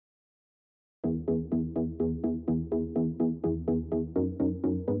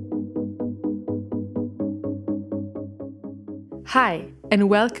Hi, and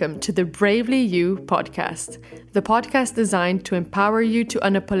welcome to the Bravely You podcast, the podcast designed to empower you to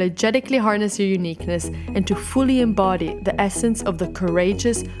unapologetically harness your uniqueness and to fully embody the essence of the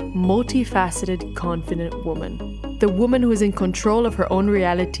courageous, multifaceted, confident woman. The woman who is in control of her own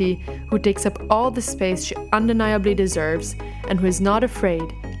reality, who takes up all the space she undeniably deserves, and who is not afraid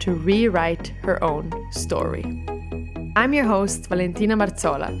to rewrite her own story. I'm your host, Valentina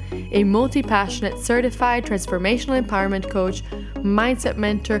Marzola, a multi-passionate certified transformational empowerment coach, mindset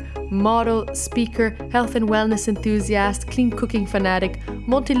mentor, model, speaker, health and wellness enthusiast, clean cooking fanatic,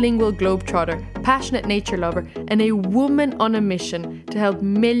 multilingual globetrotter, passionate nature lover, and a woman on a mission to help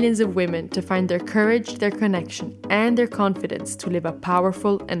millions of women to find their courage, their connection, and their confidence to live a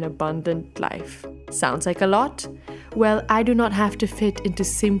powerful and abundant life. Sounds like a lot? Well, I do not have to fit into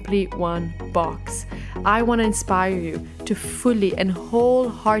simply one box. I want to inspire you to fully and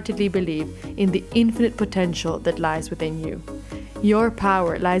wholeheartedly believe in the infinite potential that lies within you. Your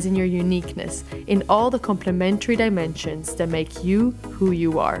power lies in your uniqueness, in all the complementary dimensions that make you who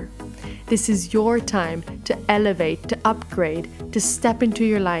you are. This is your time to elevate, to upgrade, to step into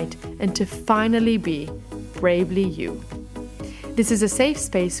your light, and to finally be bravely you. This is a safe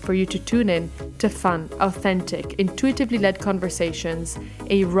space for you to tune in to fun, authentic, intuitively led conversations,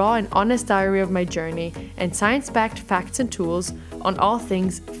 a raw and honest diary of my journey, and science-backed facts and tools on all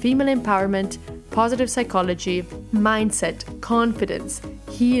things female empowerment, positive psychology, mindset, confidence,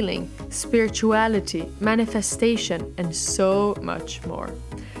 healing, spirituality, manifestation, and so much more.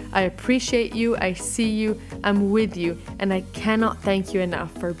 I appreciate you, I see you, I'm with you, and I cannot thank you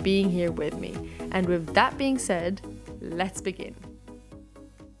enough for being here with me. And with that being said, let's begin.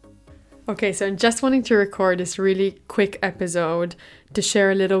 Okay, so I'm just wanting to record this really quick episode to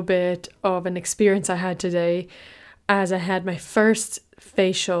share a little bit of an experience I had today as I had my first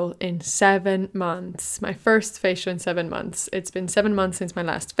facial in 7 months. My first facial in 7 months. It's been 7 months since my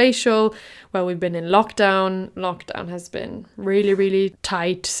last facial. Well, we've been in lockdown. Lockdown has been really, really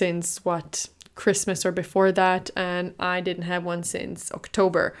tight since Christmas or before that, and I didn't have one since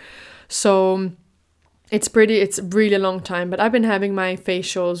October. So it's really a long time, but I've been having my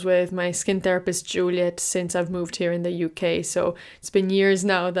facials with my skin therapist, Juliet, since I've moved here in the UK. So it's been years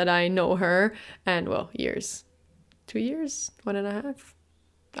now that I know her, and well, years, 2 years, 1.5.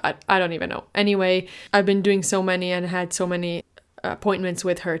 I don't even know. Anyway, I've been doing so many and had so many appointments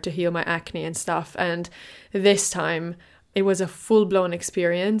with her to heal my acne and stuff. And this time it was a full-blown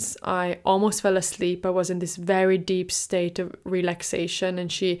experience. I almost fell asleep. I was in this very deep state of relaxation, and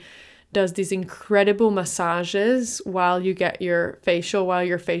she does these incredible massages while you get your facial, while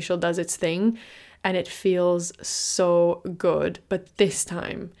your facial does its thing, and it feels so good. But this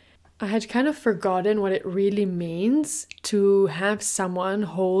time, I had kind of forgotten what it really means to have someone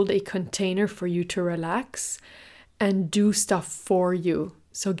hold a container for you to relax and do stuff for you.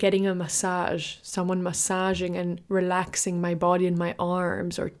 So getting a massage, someone massaging and relaxing my body and my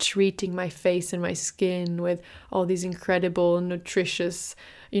arms, or treating my face and my skin with all these incredible, nutritious,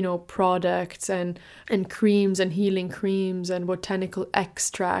 products and creams and healing creams and botanical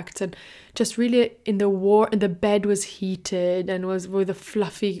extracts, and just really the bed was heated and was with a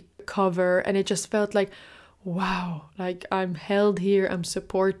fluffy cover, and it just felt like, wow, like I'm held here, I'm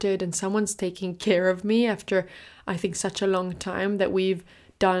supported, and someone's taking care of me after I think such a long time that we've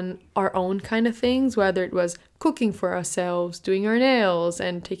done our own kind of things, whether it was cooking for ourselves, doing our nails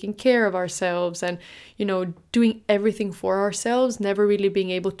and taking care of ourselves and, doing everything for ourselves, never really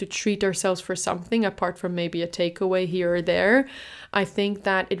being able to treat ourselves for something apart from maybe a takeaway here or there. I think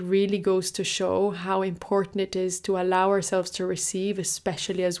that it really goes to show how important it is to allow ourselves to receive,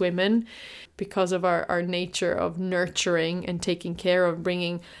 especially as women, because of our nature of nurturing and taking care of,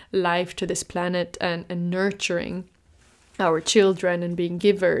 bringing life to this planet and nurturing our children and being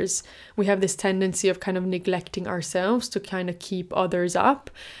givers. We have this tendency of kind of neglecting ourselves to kind of keep others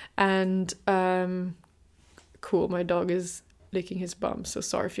up. And cool, my dog is licking his bum, so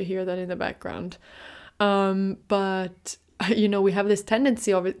sorry if you hear that in the background. But we have this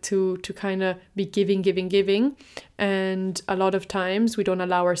tendency of it to kind of be giving, and a lot of times we don't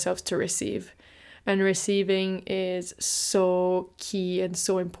allow ourselves to receive. And receiving is so key and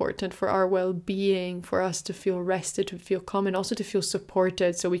so important for our well-being, for us to feel rested, to feel calm, and also to feel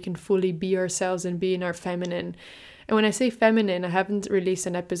supported so we can fully be ourselves and be in our feminine. And when I say feminine, I haven't released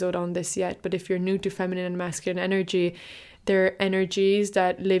an episode on this yet, but if you're new to feminine and masculine energy, they're energies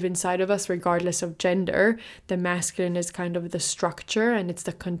that live inside of us regardless of gender. The masculine is kind of the structure and it's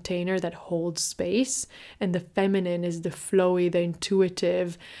the container that holds space. And the feminine is the flowy, the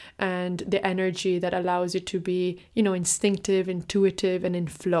intuitive, and the energy that allows you to be, instinctive, intuitive, and in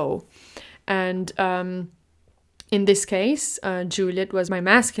flow. And In this case, Juliet was my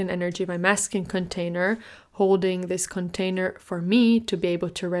masculine energy, my masculine container, holding this container for me to be able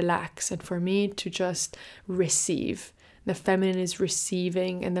to relax and for me to just receive. The feminine is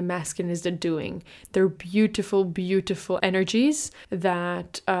receiving and the masculine is the doing. They're beautiful, beautiful energies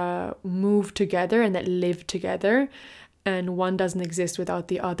that move together and that live together. And one doesn't exist without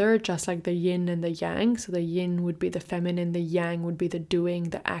the other, just like the yin and the yang. So the yin would be the feminine, the yang would be the doing,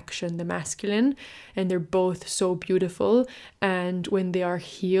 the action, the masculine. And they're both so beautiful. And when they are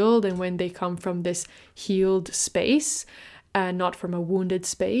healed and when they come from this healed space, and not from a wounded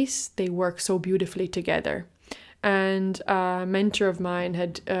space, they work so beautifully together. And a mentor of mine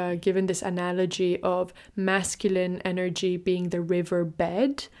had given this analogy of masculine energy being the river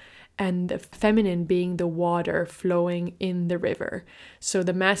bed and the feminine being the water flowing in the river. So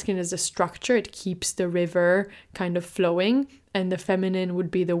the masculine is the structure, it keeps the river kind of flowing, and the feminine would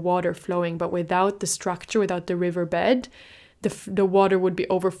be the water flowing. But without the structure, without the river bed, the water would be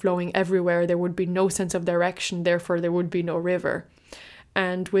overflowing everywhere. There would be no sense of direction, therefore there would be no river.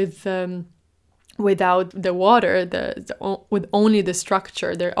 And without the water, with only the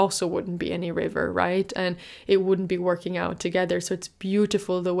structure, there also wouldn't be any river, right? And it wouldn't be working out together. So it's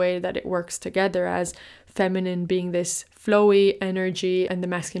beautiful the way that it works together, as feminine being this flowy energy and the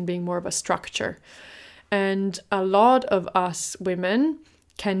masculine being more of a structure. And a lot of us women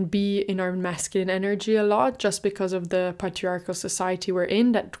can be in our masculine energy a lot just because of the patriarchal society we're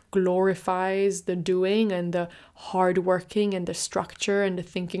in that glorifies the doing and the hard working and the structure and the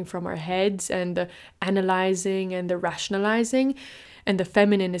thinking from our heads and the analyzing and the rationalizing. And the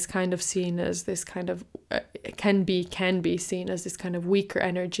feminine is kind of seen as this kind of can be seen as this kind of weaker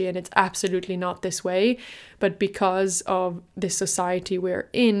energy, and it's absolutely not this way. But because of the society we're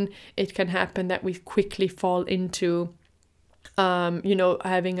in, it can happen that we quickly fall into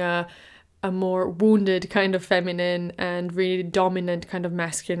having a more wounded kind of feminine and really dominant kind of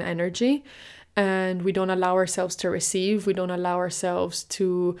masculine energy. And we don't allow ourselves to receive. We don't allow ourselves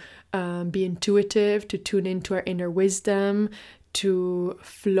to be intuitive, to tune into our inner wisdom, to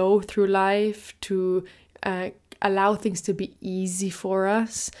flow through life, to allow things to be easy for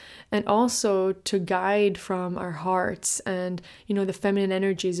us, and also to guide from our hearts. And the feminine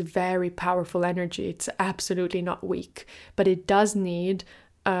energy is a very powerful energy. It's absolutely not weak, but it does need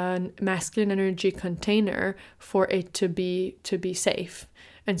a masculine energy container for it to be safe.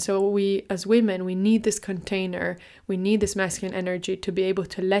 And so we as women, we need this container, we need this masculine energy to be able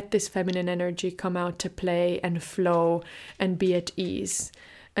to let this feminine energy come out to play and flow and be at ease.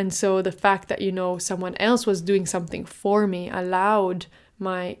 And so the fact that, someone else was doing something for me allowed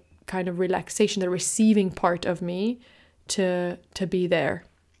my kind of relaxation, the receiving part of me to be there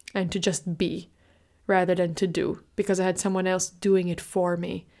and to just be rather than to do, because I had someone else doing it for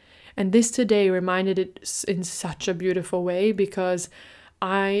me. And this today reminded it in such a beautiful way, because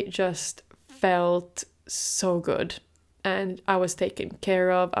I just felt so good. And I was taken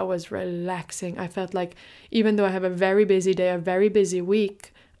care of. I was relaxing. I felt like, even though I have a very busy day, a very busy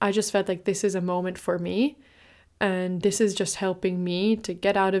week, I just felt like this is a moment for me. And this is just helping me to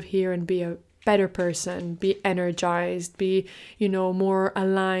get out of here and be a better person, be energized, be, more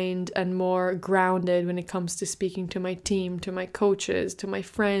aligned and more grounded when it comes to speaking to my team, to my coaches, to my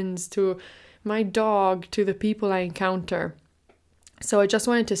friends, to my dog, to the people I encounter. So I just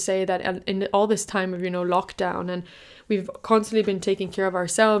wanted to say that in all this time of, lockdown, and we've constantly been taking care of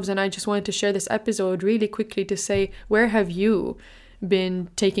ourselves. And I just wanted to share this episode really quickly to say, where have you been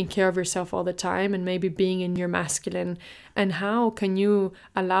taking care of yourself all the time and maybe being in your masculine? And how can you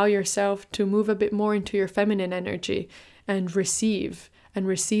allow yourself to move a bit more into your feminine energy and receive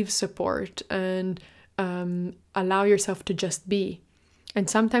support and allow yourself to just be? And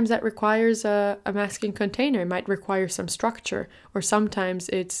sometimes that requires a masculine container. It might require some structure. Or sometimes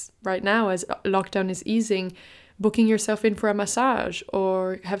it's, right now as lockdown is easing, booking yourself in for a massage,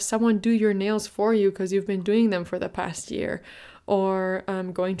 or have someone do your nails for you because you've been doing them for the past year, or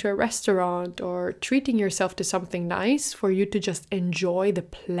going to a restaurant, or treating yourself to something nice for you to just enjoy the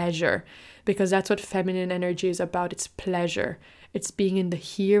pleasure, because that's what feminine energy is about. It's pleasure. It's being in the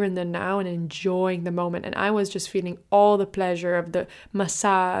here and the now and enjoying the moment. And I was just feeling all the pleasure of the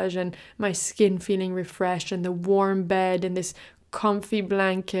massage and my skin feeling refreshed and the warm bed and this comfy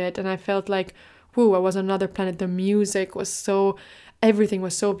blanket. And I felt like, whoo, I was on another planet. The music was everything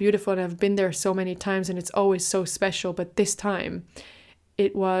was so beautiful. And I've been there so many times and it's always so special. But this time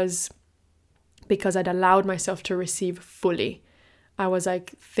it was because I'd allowed myself to receive fully. I was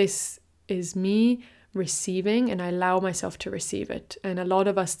like, this is me receiving, and I allow myself to receive it. And a lot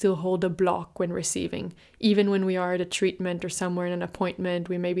of us still hold a block when receiving. Even when we are at a treatment or somewhere in an appointment,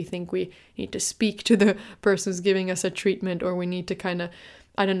 we maybe think we need to speak to the person who's giving us a treatment, or we need to kind of,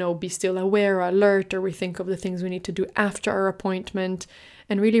 be still aware or alert, or we think of the things we need to do after our appointment.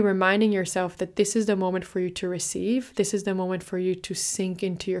 And really reminding yourself that this is the moment for you to receive. This is the moment for you to sink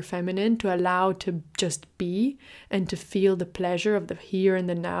into your feminine, to allow to just be and to feel the pleasure of the here and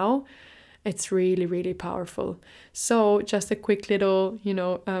the now. It's really, really powerful. So just a quick little,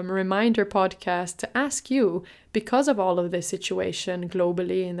 reminder podcast to ask you, because of all of this situation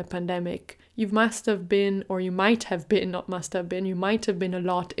globally in the pandemic, you might have been a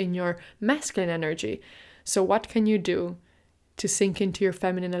lot in your masculine energy. So what can you do to sink into your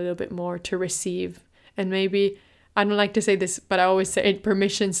feminine a little bit more, to receive? And maybe, I don't like to say this, but I always say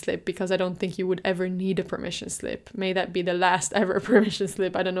permission slip, because I don't think you would ever need a permission slip. May that be the last ever permission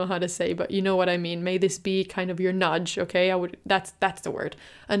slip. I don't know how to say, but you know what I mean. May this be kind of your nudge, okay? That's the word.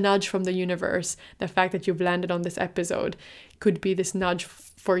 A nudge from the universe. The fact that you've landed on this episode could be this nudge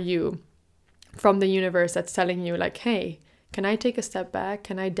for you from the universe that's telling you like, hey, can I take a step back?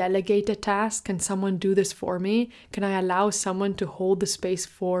 Can I delegate a task? Can someone do this for me? Can I allow someone to hold the space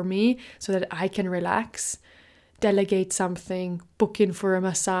for me so that I can relax? Delegate something, book in for a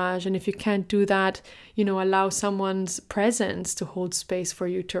massage. And if you can't do that, allow someone's presence to hold space for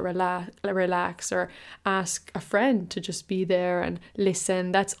you to relax, or ask a friend to just be there and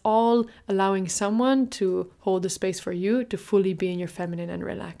listen. That's all allowing someone to hold the space for you to fully be in your feminine and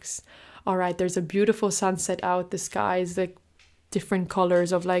relax. All right, there's a beautiful sunset out. The sky is like different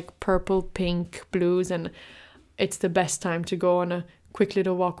colors of like purple, pink, blues, and it's the best time to go on a quick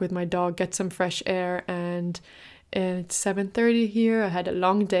little walk with my dog, get some fresh air. And it's 7:30 here. I had a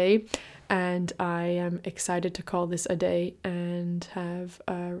long day, and I am excited to call this a day and have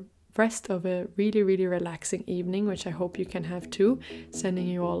a rest of a really, really relaxing evening, which I hope you can have too. Sending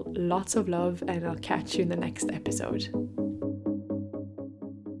you all lots of love, and I'll catch you in the next episode.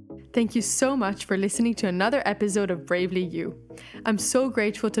 Thank you so much for listening to another episode of Bravely You. I'm so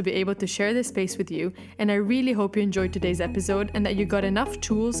grateful to be able to share this space with you, and I really hope you enjoyed today's episode and that you got enough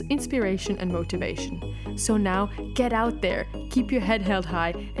tools, inspiration, and motivation. So now, get out there, keep your head held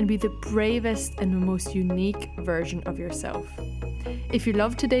high, and be the bravest and the most unique version of yourself. If you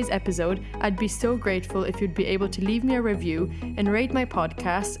loved today's episode, I'd be so grateful if you'd be able to leave me a review and rate my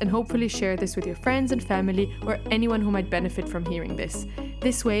podcast, and hopefully share this with your friends and family or anyone who might benefit from hearing this.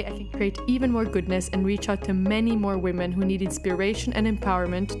 This way, I can create even more goodness and reach out to many more women who need inspiration and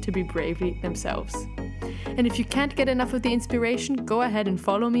empowerment to be bravely themselves. And if you can't get enough of the inspiration, go ahead and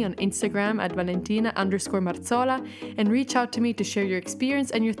follow me on Instagram at Valentina_Marzola and reach out to me to share your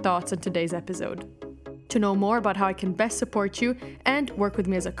experience and your thoughts on today's episode. To know more about how I can best support you and work with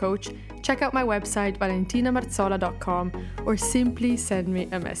me as a coach, check out my website valentinamarzola.com, or simply send me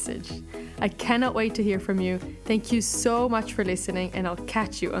a message. I cannot wait to hear from you. Thank you so much for listening, and I'll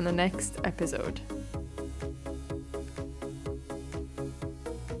catch you on the next episode.